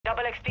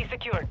XP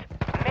secured.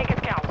 Make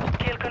it count.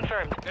 Kill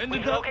confirmed.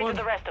 We've located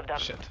the rest of them.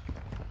 Shit.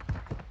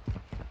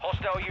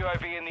 Hostile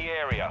UAV in the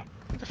area.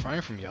 They're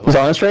firing from yellow. He's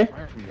on us, Ray?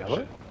 Firing from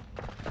yellow?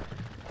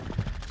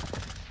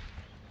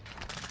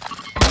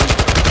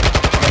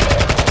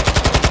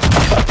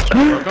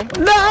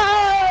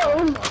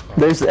 No!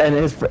 There's and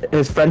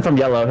his friend from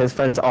yellow. His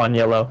friend's on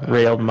yellow.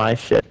 Railed my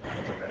shit.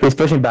 He's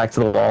pushing back to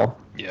the wall.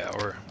 Yeah,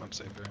 or I'm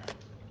safer.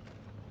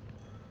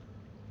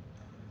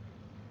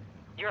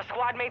 Your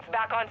squad mate's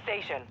back on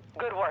station.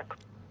 Good work.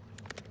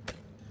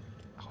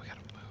 Oh, we gotta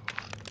move.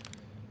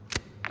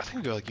 I think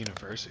we go like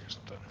university or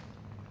something.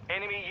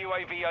 Enemy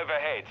UAV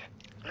overhead.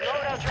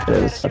 Loadout drop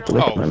Yes, headed your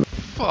Look Oh, at him.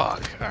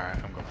 fuck. Alright,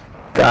 I'm going for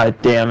that.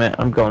 God damn it!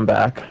 I'm going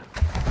back.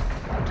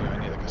 Dude, I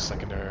need like a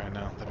secondary right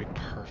now. That'd be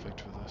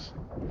perfect for this.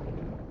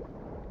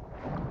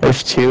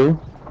 There's two.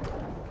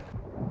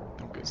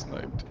 Don't get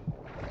sniped.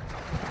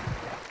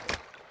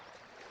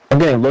 I'm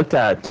getting looked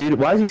at, dude.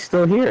 Why is he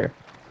still here?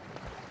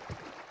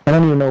 I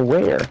don't even know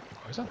where. Oh,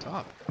 he's on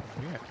top.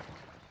 Yeah.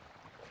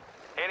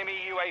 Enemy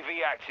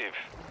UAV active.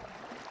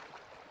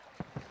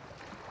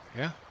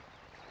 Yeah.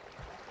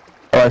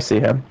 Oh, I see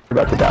him. We're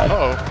about to die.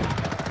 Uh-oh.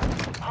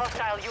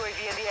 hostile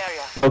UAV in the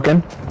area.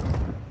 Broken.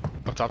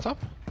 Up top?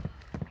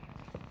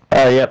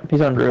 Yep.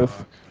 He's on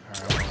roof.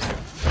 Alright,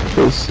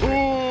 Please.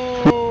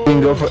 You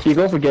can go for.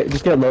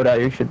 Just get a loadout.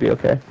 You should be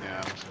okay.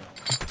 yeah,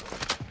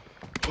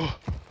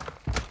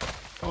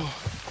 I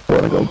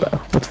wanna go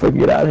back. Let's fucking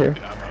get out of here.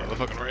 I'm out of the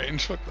fucking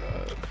range. Fuck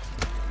that.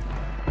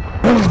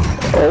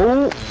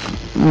 Oh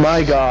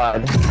my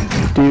god,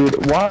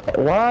 dude! Why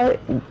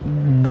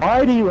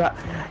do you?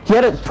 He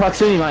had a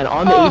proximity mine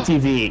on the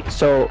ATV.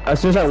 So as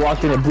soon as I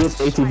walked in, it blew up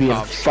the ATV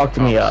and fucked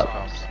me up.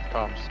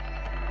 Bombs.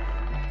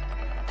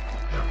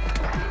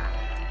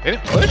 They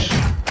didn't push?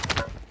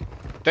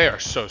 They are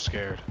so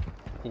scared.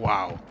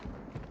 Wow.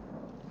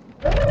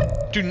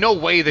 Dude, no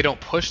way they don't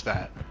push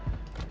that.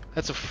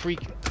 That's a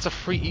freak. That's a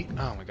free.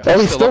 Oh my god. Oh,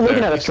 he's still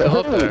looking at us. He's still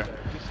up there.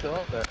 He's still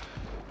up there.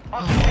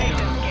 Occupation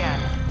scan.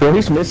 Well,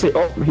 he's missing.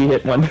 Oh, he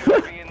hit one.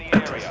 UAV in the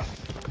area.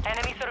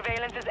 Enemy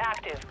surveillance is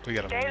active. We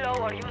gotta Stay low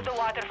or move. use the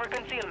water for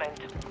concealment.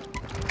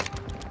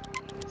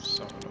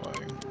 So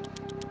annoying.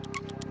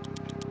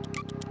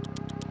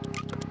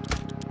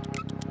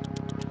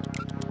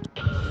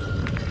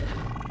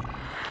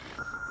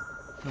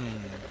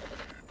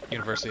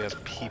 University has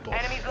people.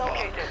 Enemies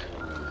located.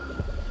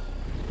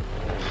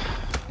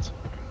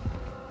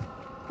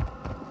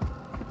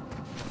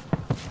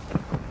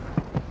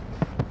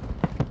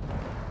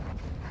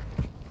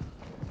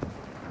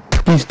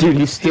 He's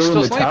still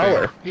in the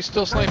tower. He's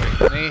still sniping.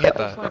 And he hit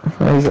that.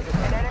 He's-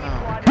 An enemy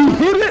squad He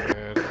hit it! Dude.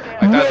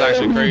 Like, that's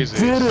actually he crazy.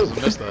 He did just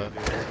it. missed that.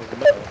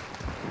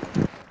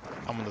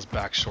 I'm on this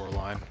back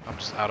shoreline. I'm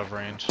just out of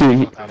range.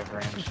 Dude, Out of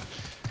range.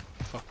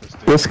 Fuck this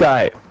dude. This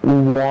guy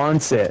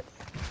wants it.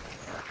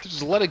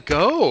 Just let it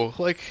go.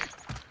 Like,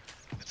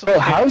 it's Bro,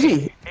 how's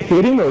he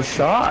hitting those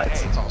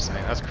shots? That's all I'm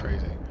saying. That's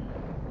crazy.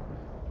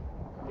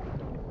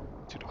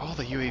 Dude, all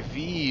the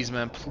UAVs,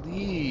 man,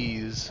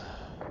 please.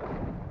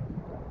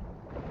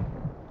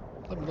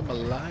 Let me live my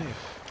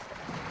life.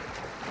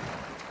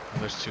 Oh,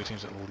 there's two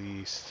teams at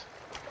least.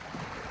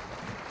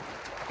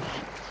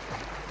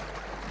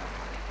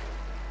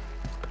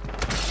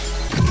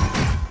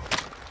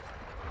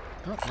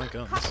 Oh my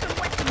guns.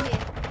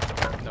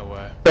 No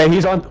way. Yeah,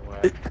 he's on. No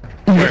way.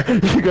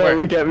 You gotta Where?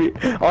 look at me.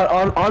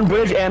 On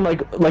bridge and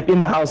like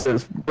in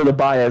houses where the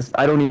buy is.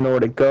 I don't even know where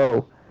to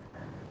go.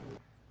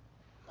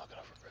 I'm looking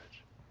over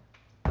bridge.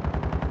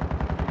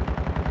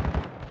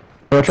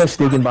 I'm gonna try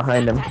sneaking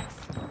behind him.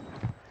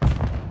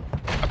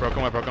 I broke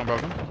him.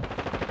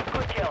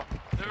 Good kill.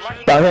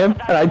 Got him,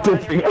 and I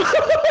did.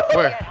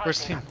 Where? Where's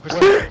the team?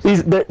 Where's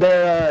the team?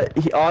 They're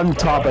on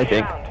top, I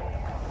think.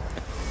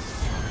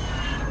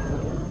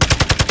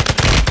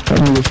 I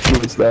need to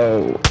shoot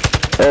though.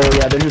 Oh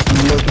yeah, they're just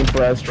looking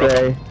for us,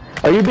 Trey.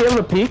 Are you able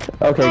to peek?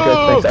 Okay,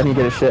 good. Thanks. I need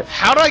to get a shit.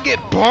 How'd I get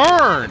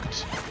burned?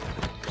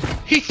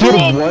 He threw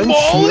a one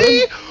molly?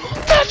 shield?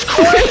 That's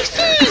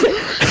crazy!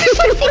 He's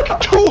like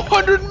fucking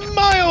 200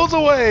 miles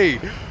away!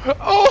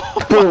 Oh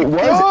my Bro,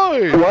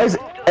 god! why is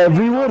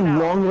everyone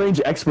long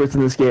range experts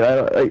in this game? I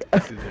don't like.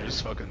 Dude, they're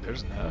just fucking, they're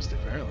just nasty,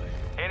 apparently.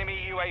 Enemy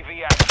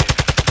UAV active.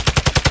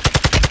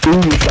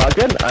 Ooh,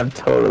 shotgun? I'm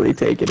totally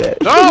taking it.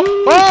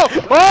 Oh!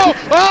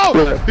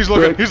 He's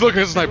looking at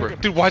the sniper.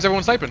 Dude, why is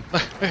everyone sniping?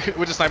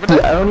 We're just sniping? Dude,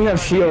 I don't even have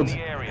shields. In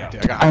the area.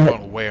 Dude, I'm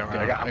going way around.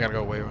 I gotta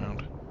go way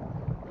around.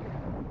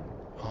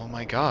 Oh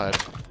my god.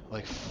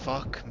 Like,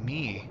 fuck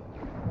me.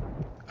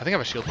 I think I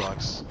have a shield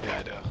box. Yeah,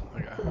 I do.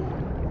 Okay.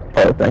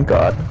 Oh, thank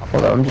God.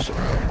 Hold on,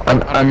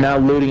 I'm now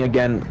looting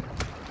again.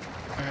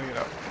 I gotta get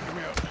out. Get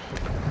me out.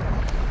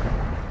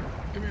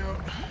 Get me out.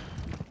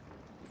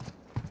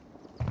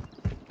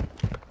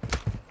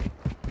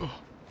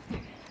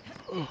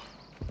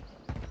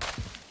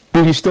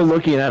 Dude, he's still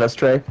looking at us,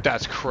 Trey.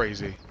 That's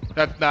crazy.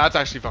 That's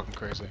actually fucking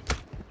crazy.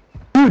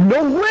 Dude,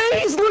 no way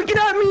he's looking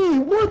at me!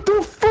 What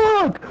the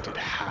fuck? Dude,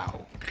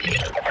 how?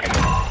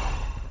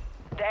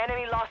 The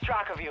enemy lost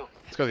track of you.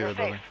 Let's go to the You're other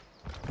building.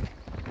 safe.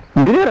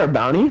 Maybe that our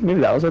bounty? Maybe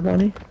that was our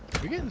bounty?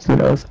 We getting Who some.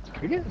 knows?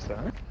 We getting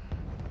some.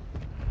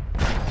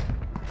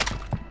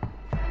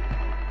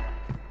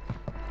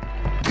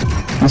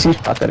 You see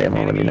shotgun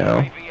ammo, let me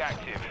know. UAV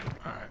active.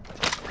 Alright.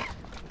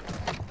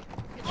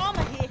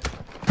 Armor here.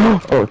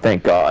 Oh,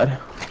 thank God.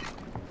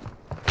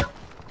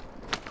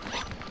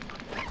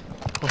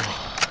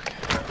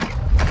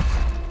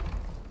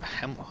 A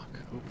hemlock.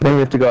 Ooh. Then we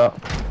have to go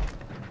out.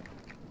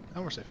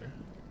 Now we're safe here.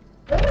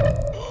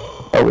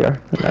 Oh, we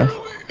are. Nice.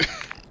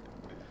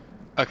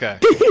 Okay.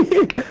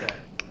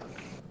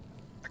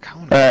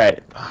 Account.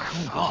 Alright.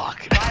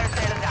 Fuck. Fire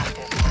sale is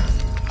active.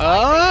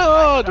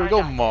 Oh, do we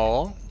go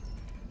mall?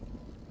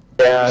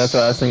 Yeah, that's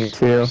what I was thinking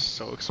too.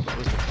 So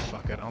exposed.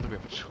 Fuck it. I don't think we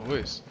have a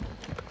choice.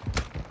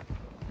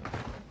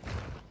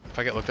 If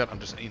I get looked at, I'm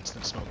just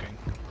instant smoking.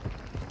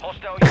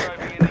 Hostile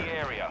UAV in the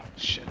area.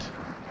 Shit.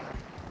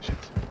 Shit.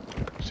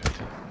 Shit. Shit.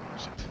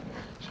 Shit.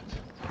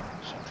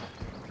 Shit.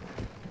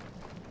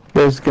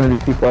 There's gonna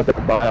be people at the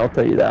bar, I'll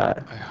tell you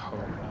that. I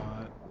hope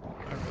not.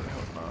 I really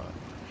hope not.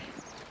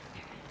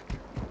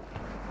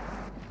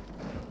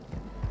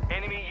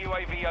 Enemy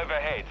UAV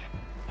overhead.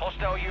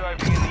 Hostile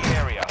UAV in the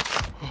area.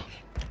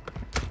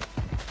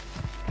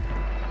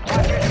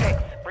 Sector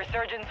 6.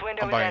 Resurgence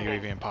window I'm is buying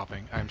ending. UAV and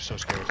popping. I'm so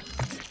scared.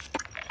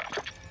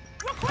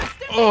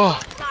 Requesting Oh!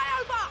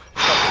 flyover.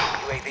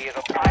 UAV is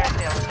a fire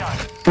sale is done.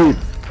 Dude,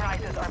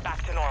 Prices are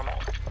back to normal.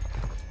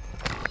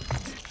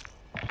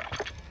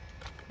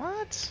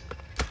 What?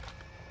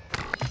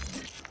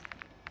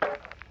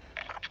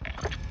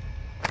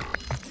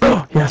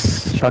 oh,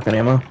 yes, shotgun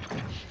ammo.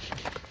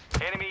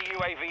 Enemy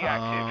UAV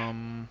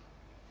active.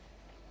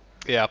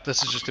 Yeah,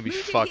 this is just to be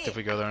fucked if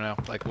we go there now.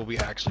 Like, we'll be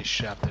actually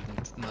shafted in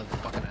the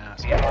fucking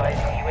ass. Be advised,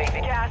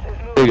 UAV gas is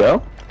moving. There you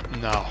go.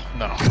 No,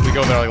 no. We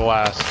go there like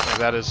last. Like,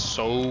 that is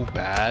so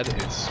bad.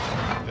 It's...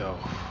 Yo.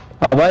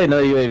 I'll buy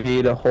another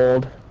UAV to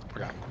hold.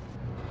 Forgot.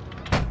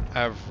 I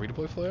have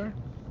redeploy flare.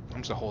 I'm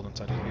just gonna hold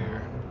inside of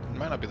here. It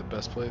might not be the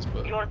best place,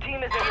 but... Your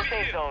team is in the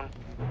safe zone.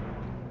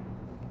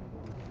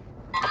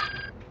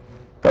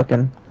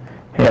 Fucking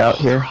hey out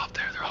They're here. up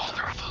there. They're all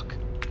there. Fuck.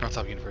 They're on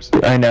top of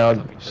university. I know.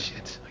 Top of university.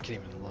 Shit. I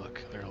can't even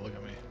look. They're gonna look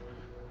at me.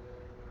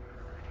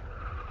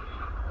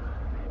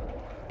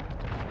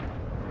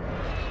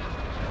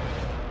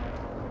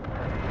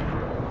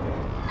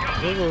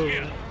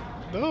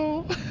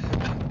 No.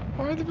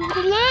 Why are the people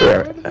to laugh? Why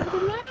are the people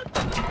to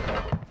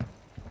laugh?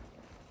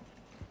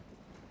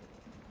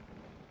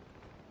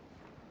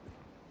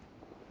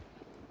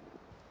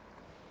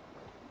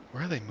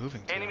 Where are they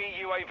moving to? Enemy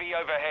UAV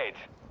overhead.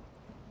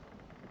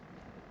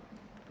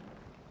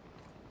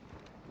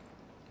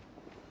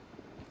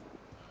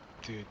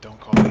 Dude, don't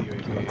call the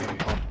UAV.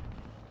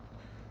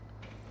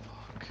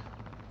 Fuck.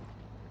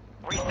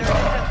 Resurgence is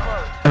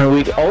closed. I mean,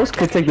 we always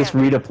could take this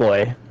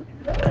redeploy.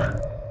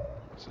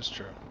 This is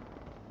true.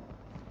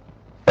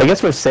 I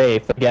guess we're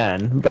safe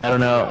again, but I don't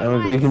know. I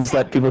mean, we can just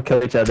let people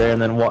kill each other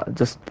and then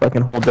just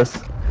fucking hold this.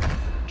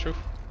 True.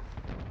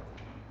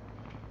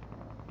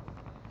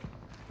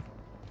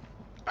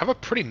 I have a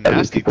pretty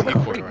nasty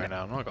decoy right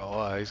now. I'm not gonna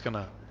lie. He's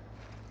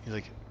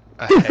like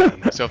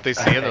ahead. So if they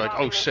see it, they're like,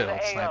 "Oh shit, I'll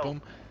snipe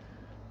him."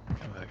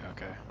 I'm like,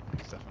 "Okay,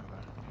 he's definitely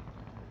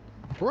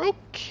there." We're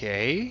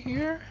okay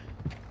here.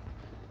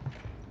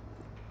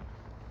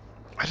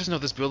 I just know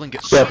this building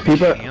gets so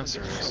many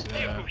answers.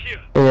 Yeah.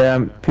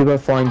 Yeah, people are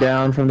falling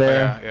down from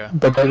there. Yeah, yeah.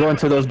 But they're going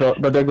to those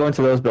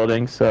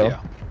buildings. So.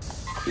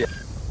 Yeah.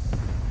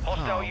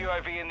 Hostile Oh.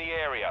 UAV in the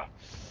area.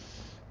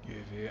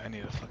 UAV. I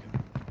need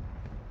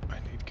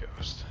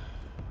Ghost.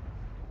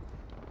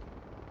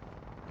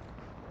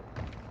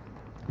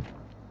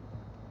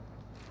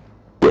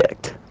 Dicked. I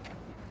think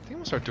I'm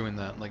gonna start doing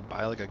that. Like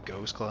buy like a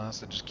Ghost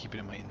class and just keep it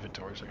in my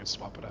inventory so I can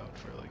swap it out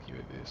for like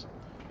UAVs.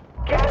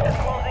 Gas is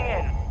closing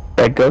in.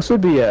 That Ghost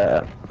would be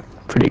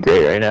pretty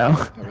great right now.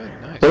 Oh, really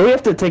nice. What do we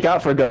have to take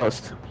out for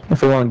Ghost?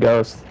 If we want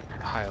Ghost.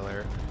 High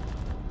alert.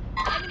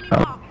 Enemy Oh.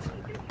 marked. Fuck.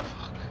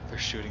 They're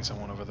shooting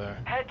someone over there.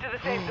 Head to the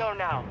safe zone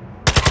now.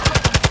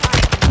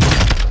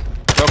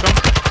 Broke him.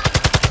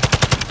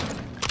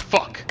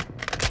 Fuck.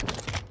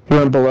 He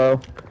went below.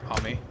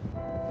 On me.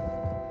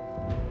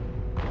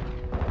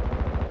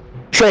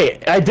 Trey,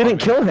 I didn't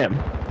kill him.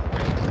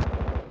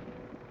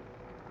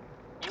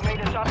 You made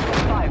a shot to the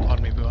 5.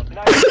 On me, boo. On me.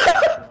 Nice.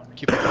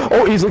 Keep it.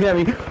 Oh, he's looking at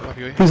me. Up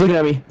you. He's looking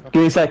at me.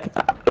 Give me a sec.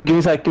 Give me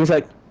a sec. Give me a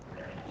sec.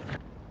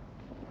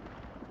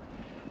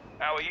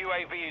 Our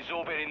UAV is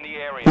orbiting the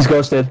area. He's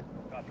ghosted.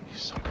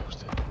 He's so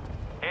ghosted.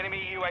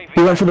 Enemy UAV.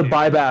 He went for the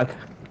active. buyback.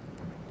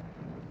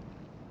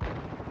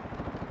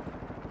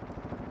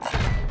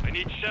 I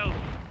need shells.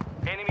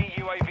 Enemy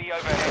UAV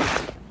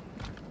overhead.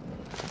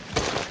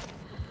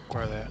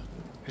 Where are they at?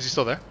 Is he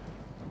still there?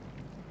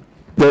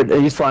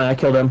 He's fine. I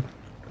killed him.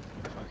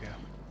 Fuck yeah.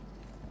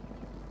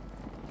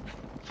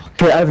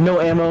 Okay, I have no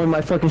ammo in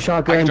my fucking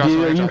shotgun, drop dude.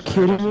 some, I Are can you drop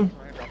some, I can kidding me?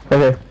 drop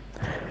some. Okay.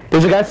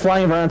 There's a guy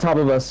flying right on top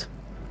of us.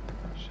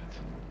 Shit.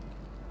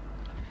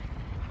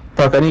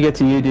 Fuck, I need to get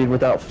to you, dude,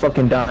 without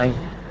fucking dying.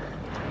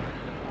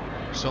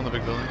 We're still in the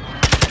big building.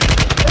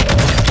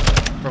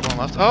 Broke one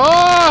left.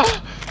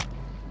 Oh!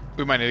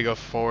 We might need to go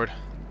forward.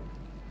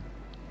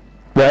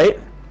 Right?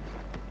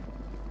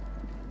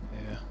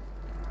 Yeah.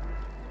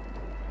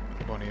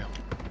 One of you.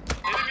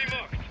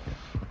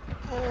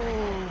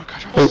 Oh,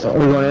 gosh, Are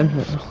we going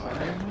in?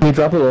 Can you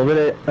drop a little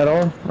bit at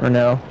all, or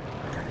no?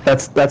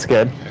 That's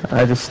good.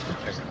 I just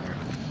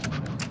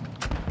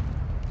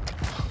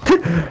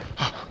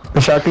the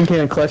shotgun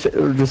cannon clutch it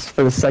just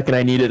for the second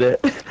I needed it,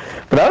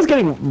 but I was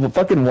getting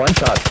fucking one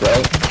shots, bro.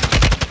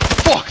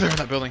 Fuck! They're in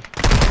that building.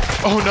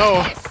 Oh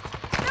no!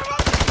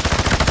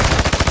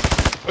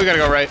 We gotta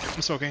go right.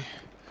 I'm smoking.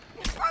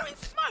 Throwing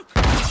smoke.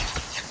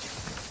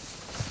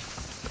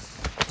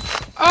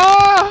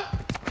 Ah!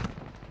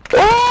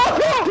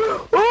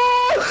 Oh!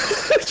 Oh!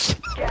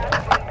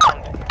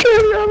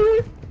 Can't help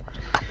me.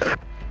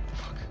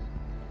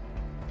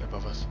 They're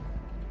above us.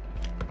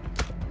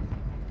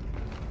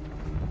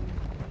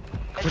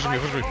 Advise me, you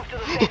push me. move to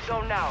the safe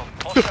zone now.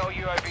 Hostile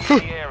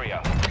UAV in the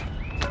area.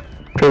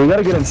 Okay, we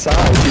gotta get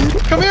inside,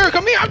 dude. Come here!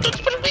 Come here! I'm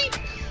just pushing me!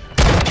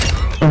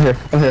 I'm here.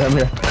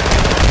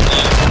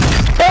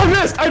 Oh,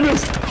 I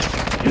missed!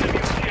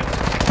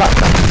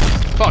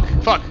 Fuck!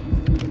 Fuck!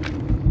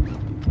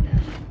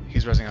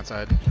 He's resing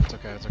outside. It's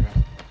okay. It's okay.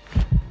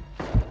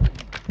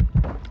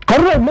 How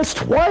did I miss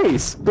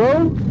twice,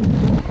 bro?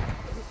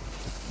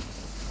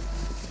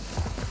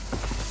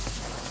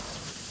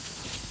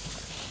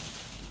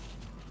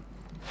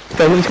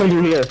 Okay, he's coming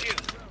through here.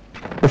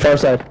 The far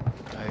side.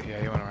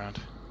 Yeah, he went around.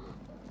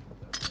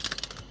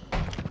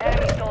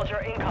 Enemy soldier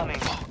incoming.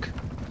 Fuck.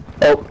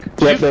 Oh,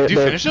 yeah, Did you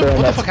finish him?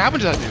 What the fuck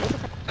happened to that dude?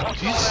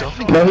 Did you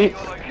selfie?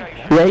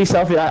 No, he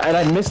selfied, and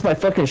I missed my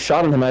fucking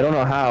shot on him. I don't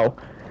know how.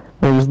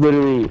 It was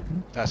literally.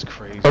 That's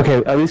crazy. Okay,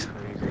 at least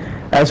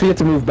we have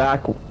to move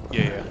back.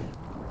 Yeah.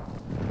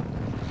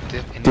 Do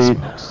you have any Dude.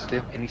 smokes? Do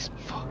you have any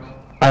fuck?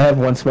 I have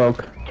one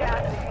smoke.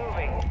 Gas is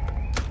moving.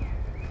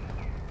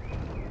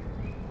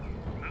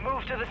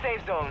 Move to the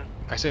safe zone.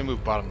 I say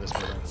move bottom of this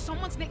building.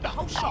 Someone's nicked the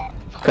whole shop.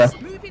 Okay,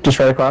 Moving. just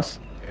right across.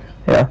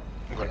 Yeah. Yeah.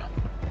 I'm going now.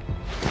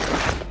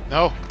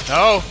 No!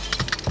 No!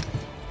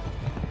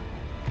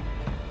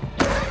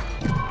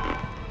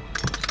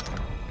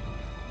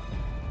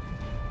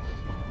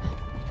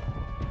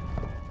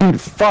 Dude,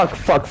 fuck.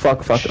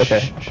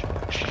 Okay.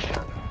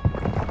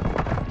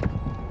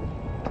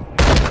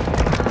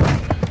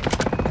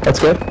 That's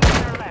good.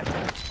 Clear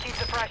left. Keep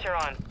the pressure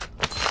on.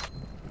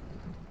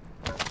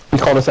 You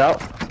called us out.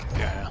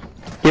 Yeah.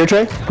 Here,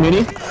 Trey.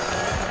 Muni.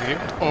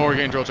 Oh, we're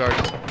getting drill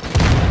charged.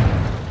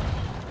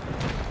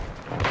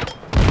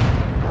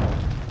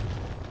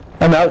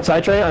 I'm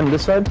outside, Trey. On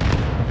this side.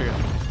 Here you go.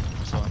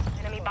 Excellent.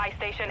 Enemy buy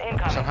station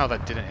incoming. Somehow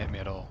that didn't hit me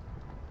at all.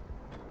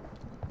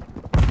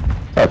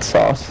 That's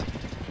sauce.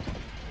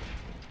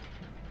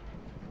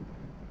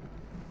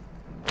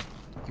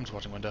 I'm just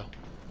watching window.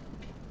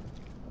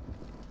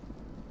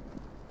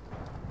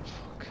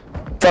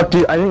 Fuck,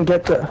 dude. I didn't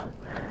get the.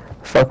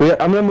 Fuck. I'm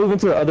gonna move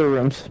into the other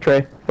rooms,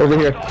 Trey. Over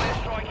here.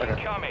 Hostile airstrike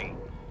incoming.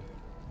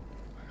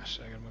 Gosh,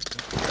 I gotta move to...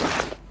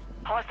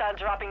 Hostile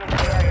dropping into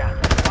the area.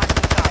 Watch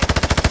inside.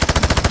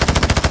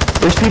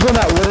 There's people in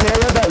that wooden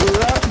area that we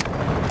were at.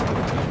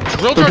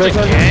 Drill Drill charge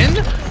charge? again?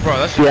 Bro,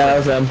 that's... Yeah, that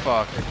was them.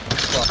 Fuck.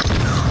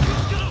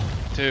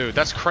 Dude,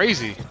 that's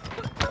crazy.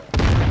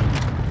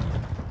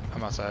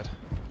 I'm outside.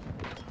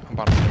 I'm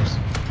bottom floors.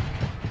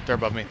 They're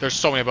above me. There's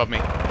so many above me.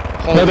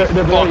 Holy No, they're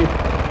below you. fuck.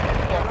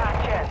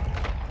 Last chance.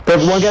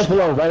 There's one guy's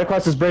below, right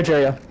across this bridge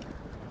area.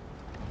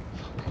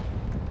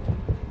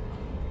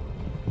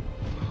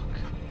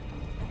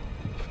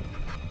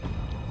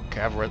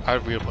 Okay, I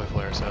have real play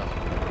flare, so...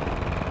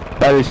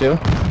 That is you.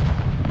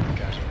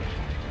 Gosh.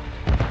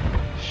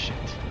 Shit.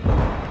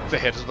 If they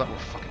hit us, we're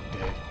fucking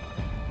dead.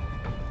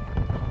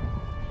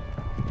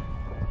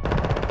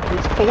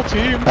 It's full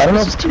team. I don't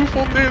know. This is two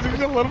full teams. We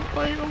gotta let them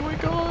fight. Oh my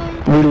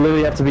god. We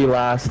literally have to be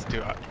last.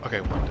 Dude,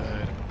 okay, one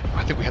dead.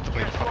 I think we have to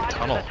play the fucking Slide to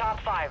tunnel. the top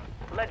 5.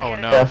 Let's Oh get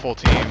it no, done. full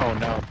team. Oh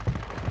no.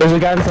 There's a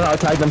guy in front. I'll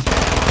tag them.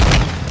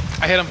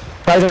 I hit him.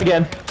 Tag them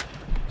again.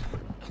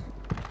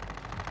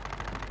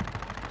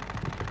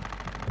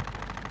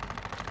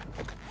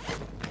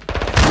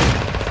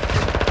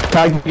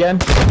 Tag again.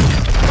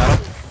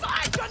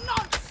 Fire your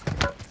nuts.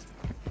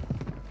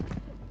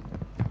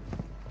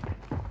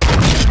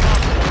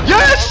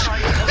 Yes!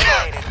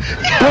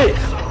 Wait.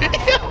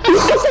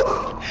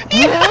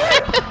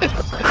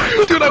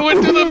 Dude, I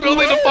went to the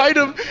building to fight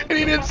him, and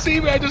he didn't see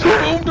me. I just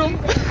boomed him.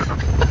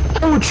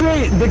 Oh,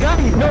 Trey, the guy.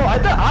 No, I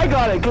thought I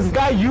got it because the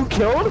guy you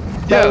killed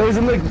that Yeah. was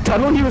in the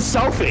tunnel. He was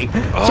selfing.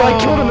 So I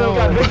killed him and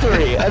got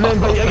victory. And then,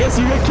 but I guess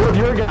you had killed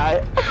your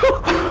guy.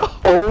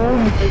 Oh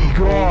my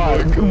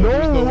god!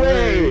 No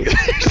way!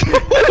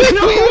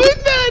 No, you win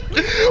that!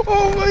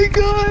 Oh my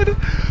god!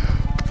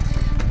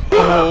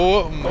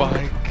 Oh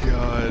my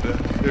god!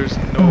 There's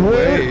no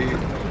way.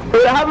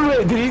 What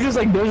happened? Did he just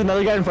like? There's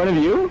another guy in front of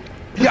you?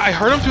 Yeah, I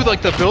heard him through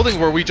like the building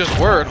where we just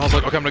were, and I was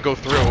like, okay, I'm gonna go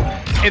through.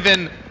 And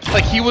then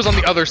like he was on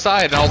the other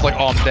side, and I was like,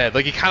 oh, I'm dead.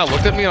 Like he kind of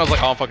looked at me, and I was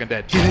like, oh, I'm fucking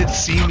dead. He didn't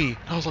see me.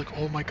 I was like,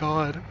 oh my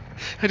god.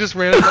 I just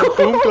ran and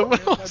boomed him,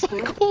 and I was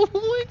like, oh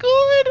my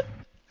god.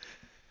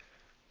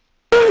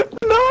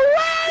 No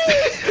way!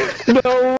 No